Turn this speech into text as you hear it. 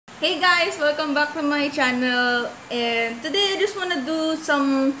Hey guys, welcome back to my channel, and today I just want to do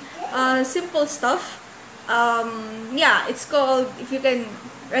some simple stuff. Yeah, it's called, if you can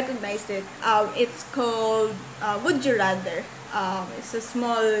recognize it, it's called Would You Rather. It's a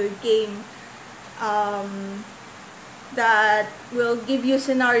small game um, that will give you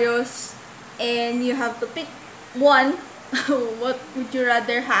scenarios and you have to pick one. What would you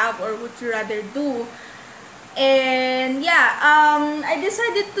rather have or would you rather do? And yeah, I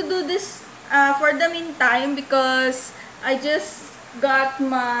decided to do this for the meantime because I just got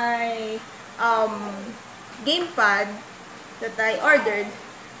my gamepad that I ordered,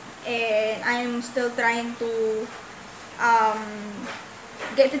 and I'm still trying to um,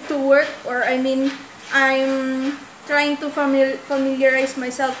 get it to work, or I mean, I'm trying to familiarize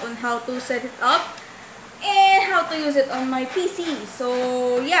myself on how to set it up and how to use it on my PC.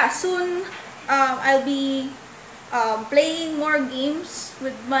 So yeah, soon I'll be playing more games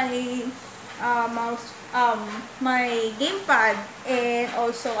with my mouse, my gamepad, and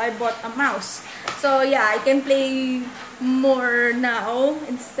also I bought a mouse. So yeah, I can play more now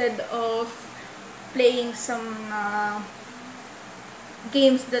instead of playing some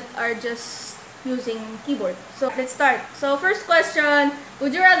games that are just using keyboard. So let's start. So first question: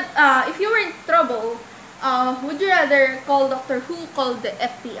 would you rather, if you were in trouble, would you rather call Doctor Who, call the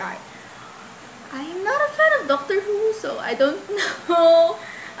FBI? I'm not a fan of Doctor Who, so I don't know.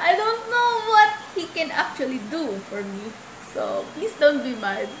 I don't know what he can actually do for me. So please don't be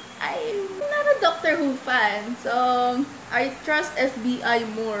mad. I'm not a Doctor Who fan, so I trust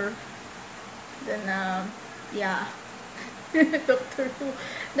FBI more than yeah, Doctor Who.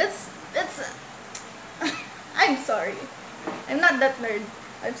 That's. I'm sorry. I'm not that nerd.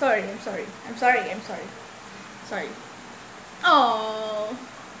 I'm sorry. I'm sorry. I'm sorry. I'm sorry. Sorry. Oh.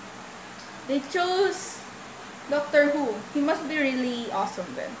 They chose Doctor Who. He must be really awesome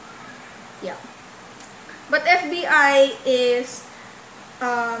then. Yeah. But FBI is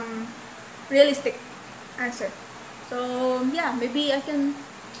realistic answer. So yeah, maybe I can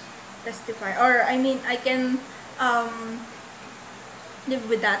testify, or I mean I can live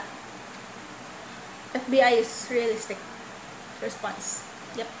with that. FBI is realistic response.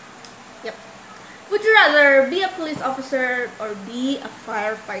 Yep. Yep. Would you rather be a police officer or be a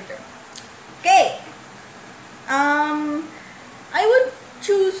firefighter? Okay. I would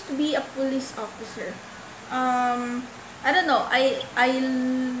choose to be a police officer. I don't know. I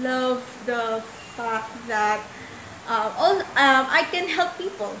love the fact that I can help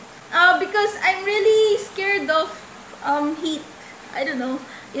people. Because I'm really scared of heat. I don't know.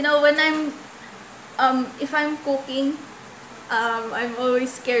 You know, when I'm if I'm cooking, I'm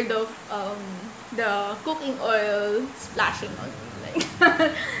always scared of the cooking oil splashing on me.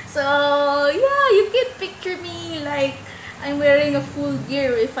 So yeah, you can picture me like I'm wearing a full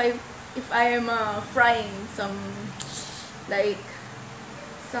gear if I am frying some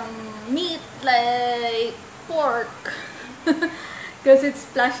meat like pork because it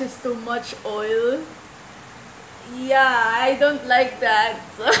splashes too much oil. Yeah, I don't like that.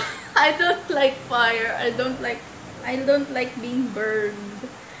 So I don't like fire. I don't like being burned.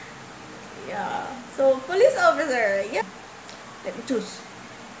 Yeah. So police officer. Yeah. Let me choose.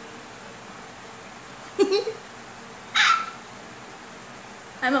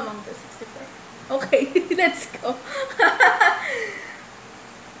 I'm among the 64. Okay, let's go.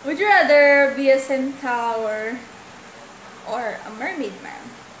 Would you rather be a centaur or a mermaid man?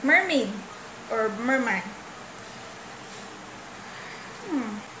 Mermaid or merman?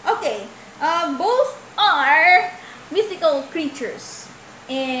 Okay, both are mythical creatures.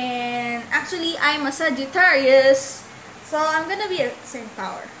 And actually, I'm a Sagittarius, so I'm gonna be a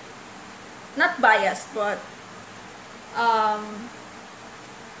centaur. Not biased, but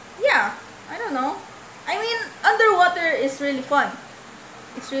yeah, I don't know. I mean, underwater is really fun.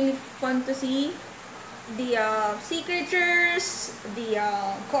 It's really fun to see the sea creatures, the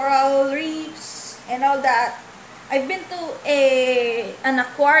coral reefs, and all that. I've been to an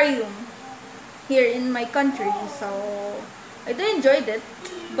aquarium here in my country, so I do enjoyed it.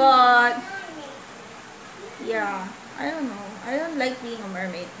 But yeah, I don't know. I don't like being a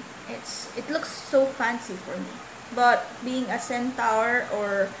mermaid. It looks so fancy for me. But being a centaur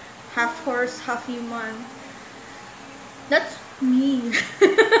or half horse, half human, that's me.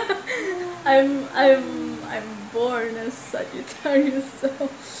 I'm born as Sagittarius, so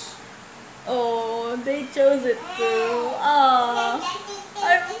oh, they chose it too. Ah,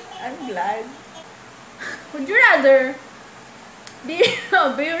 I'm glad. Would you rather be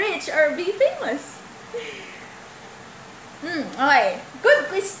be rich or be famous? Okay, good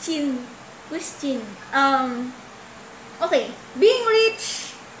question. Okay, being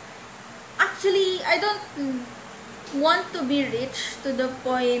rich I don't want to be rich to the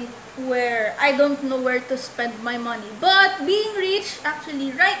point where I don't know where to spend my money. But being rich,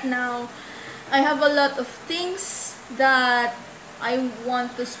 actually right now, I have a lot of things that I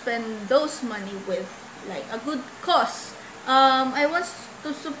want to spend those money with, like a good cause. I want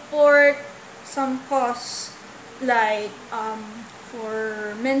to support some cause like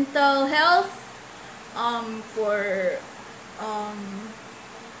for mental health, for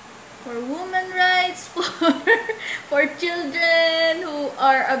women rights, for children who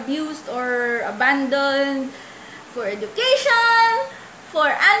are abused or abandoned, for education, for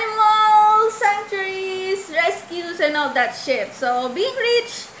animal sanctuaries, rescues, and all that shit. So being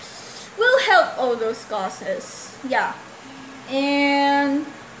rich will help all those causes. Yeah. And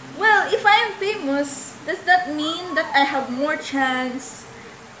well, if I'm famous, does that mean that I have more chance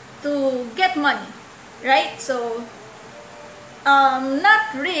to get money, right? So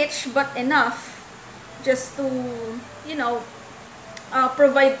not rich but enough just to, you know,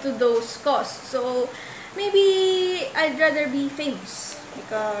 provide to those costs. So maybe I'd rather be famous,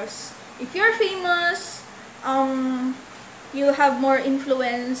 because if you're famous, you'll have more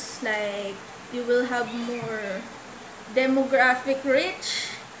influence, like you will have more demographic reach.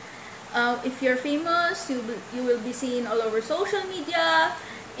 If you're famous, you will be seen all over social media,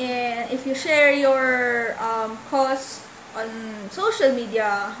 and if you share your cause on social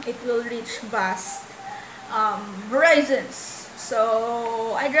media, it will reach vast horizons.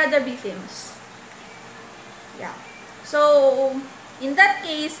 So I'd rather be famous. Yeah. So in that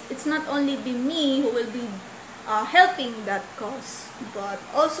case, it's not only be me who will be helping that cause, but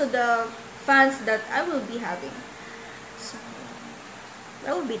also the fans that I will be having. So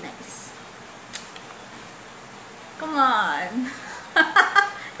that would be nice. Come on.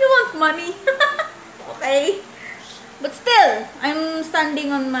 You want money? Okay. But still, I'm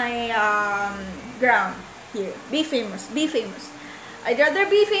standing on my ground here. Be famous. Be famous. I'd rather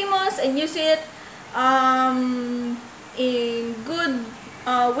be famous and use it in good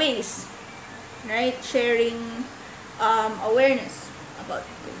ways, right? Sharing awareness about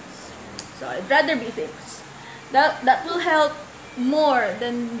things. So I'd rather be famous. That will help more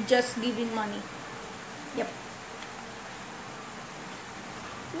than just giving money. Yep.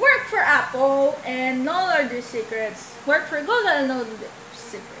 Work for Apple and know all their secrets. Work for Google and know their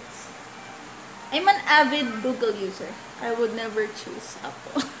secrets. I'm an avid Google user. I would never choose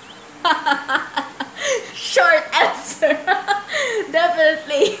Apple. Short answer.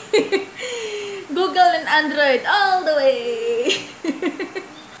 Definitely. Google and Android all the way.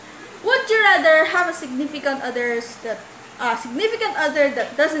 Would you rather have a significant other that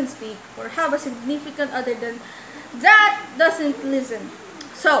doesn't speak, or have a significant other that doesn't listen?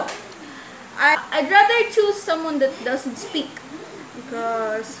 So, I'd rather choose someone that doesn't speak,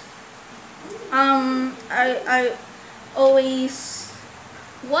 because I always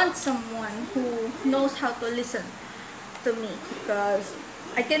want someone who knows how to listen to me, because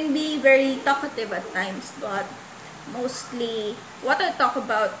I can be very talkative at times, but mostly what I talk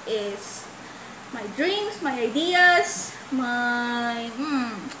about is my dreams, my ideas, my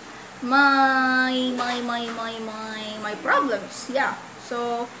problems. Yeah.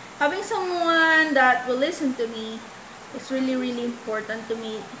 So having someone that will listen to me is really, really important to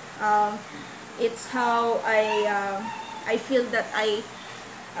me. It's how I feel that I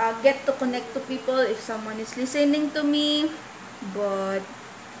get to connect to people if someone is listening to me. But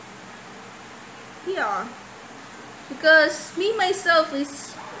yeah, because me myself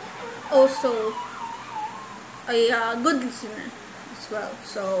is also a good listener as well.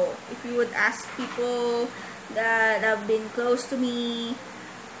 So if you would ask people that have been close to me,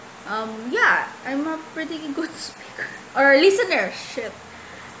 yeah, I'm a pretty good speaker or listener. Shit.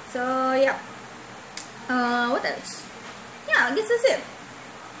 So yeah. What else? Yeah, I guess that's it.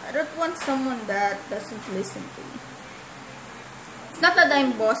 I don't want someone that doesn't listen to me. It's not that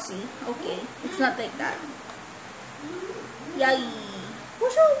I'm bossy, okay? It's not like that. Yay!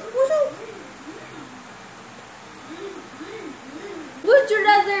 Whoosh out! Whoosh out! Would you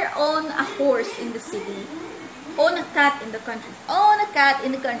rather own a horse in the city? Own a cat in the country? Own a cat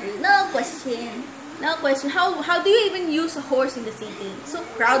in the country. No question. No question. How do you even use a horse in the city? It's so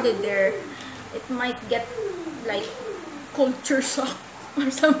crowded there. It might get like culture shock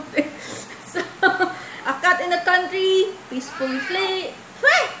or something. So a cat in the country, peaceful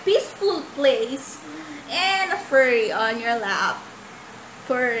place, and a furry on your lap,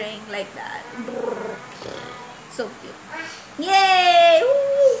 purring like that. So cute. Yay!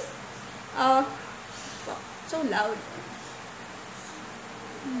 Woo! Wow, so loud.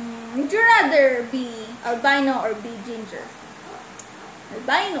 Would you rather be albino or be ginger?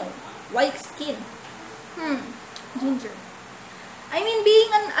 Albino, white skin. Ginger. I mean, being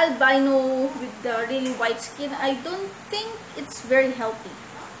an albino with the really white skin, I don't think it's very healthy.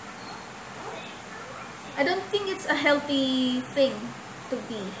 I don't think it's a healthy thing to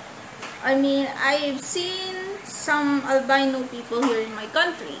be. I mean, I've seen some albino people here in my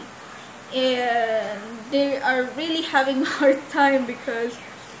country, and they are really having a hard time because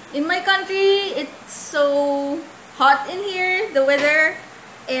in my country, it's so hot in here, the weather,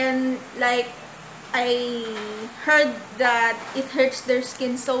 and like, I heard that it hurts their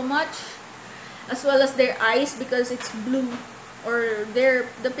skin so much, as well as their eyes, because it's blue, or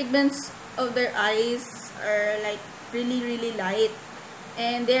the pigments of their eyes are like really light,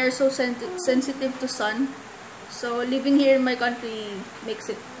 and they are so sensitive to sun. So living here in my country makes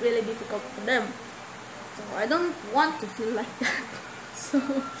it really difficult for them. So I don't want to feel like that. So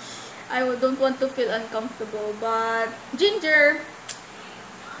I don't want to feel uncomfortable. But Ginger,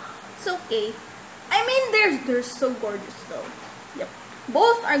 it's okay. I mean, they're so gorgeous though. Yep,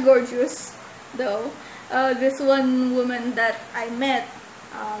 both are gorgeous though. This one woman that I met,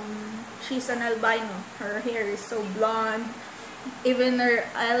 she's an albino. Her hair is so blonde, even her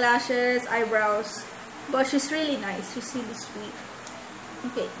eyelashes, eyebrows. But she's really nice. She's really sweet.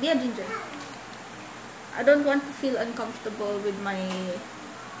 Okay, yeah, Ginger. I don't want to feel uncomfortable with my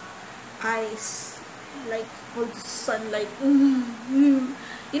eyes, like all the sunlight.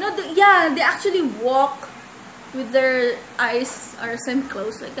 You know, they actually walk with their eyes are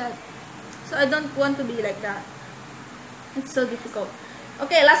semi-closed like that. So I don't want to be like that. It's so difficult.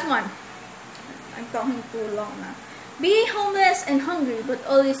 Okay, last one. I'm talking too long now. Be homeless and hungry, but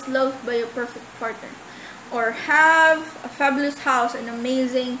always loved by your perfect partner. Or have a fabulous house and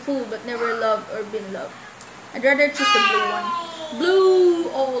amazing food, but never loved or been loved. I'd rather choose the blue one. Blue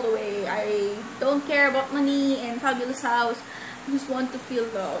all the way. I don't care about money and fabulous house. I just want to feel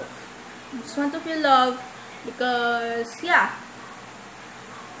love. I just want to feel love because, yeah,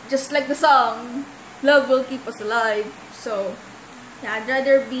 just like the song, love will keep us alive. So, yeah, I'd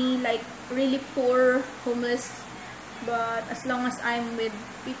rather be like really poor, homeless, but as long as I'm with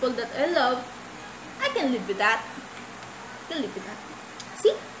people that I love, I can live with that. I can live with that.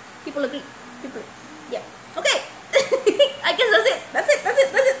 See? People agree. People, yeah. Okay. I guess that's it. That's it.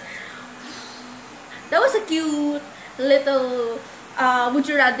 That was a cute little would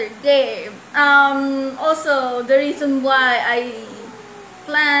you rather game. Also, the reason why I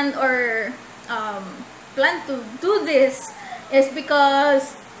planned to do this is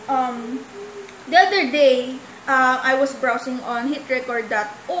because the other day I was browsing on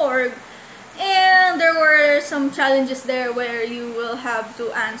hitrecord.org, and there were some challenges there where you will have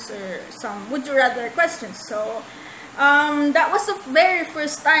to answer some would you rather questions. So that was the very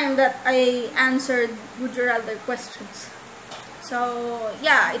first time that I answered would you rather questions. So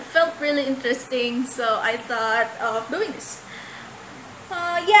yeah, it felt really interesting, so I thought of doing this.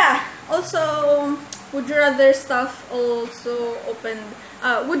 Yeah, also would you rather stuff also opened,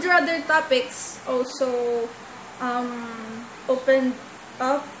 would you rather topics also opened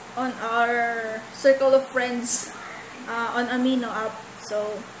up on our circle of friends on Amino app.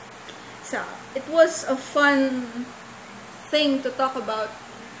 So it was a fun thing to talk about.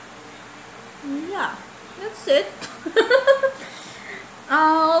 Yeah, that's it.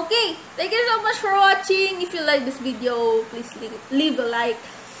 Okay, thank you so much for watching. If you like this video, please leave a like,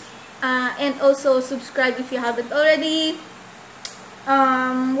 and also subscribe if you haven't already.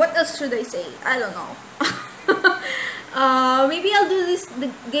 What else should I say? I don't know. Maybe I'll do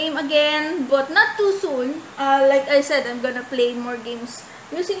the game again, but not too soon. Like I said, I'm gonna play more games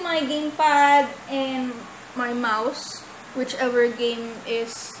using my gamepad and my mouse, whichever game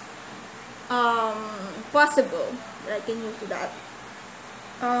is possible that I can use that.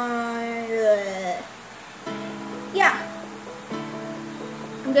 Yeah,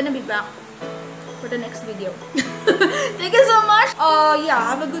 I'm gonna be back for the next video. Thank you so much.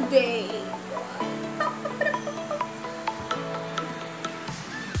 Yeah, have a good day.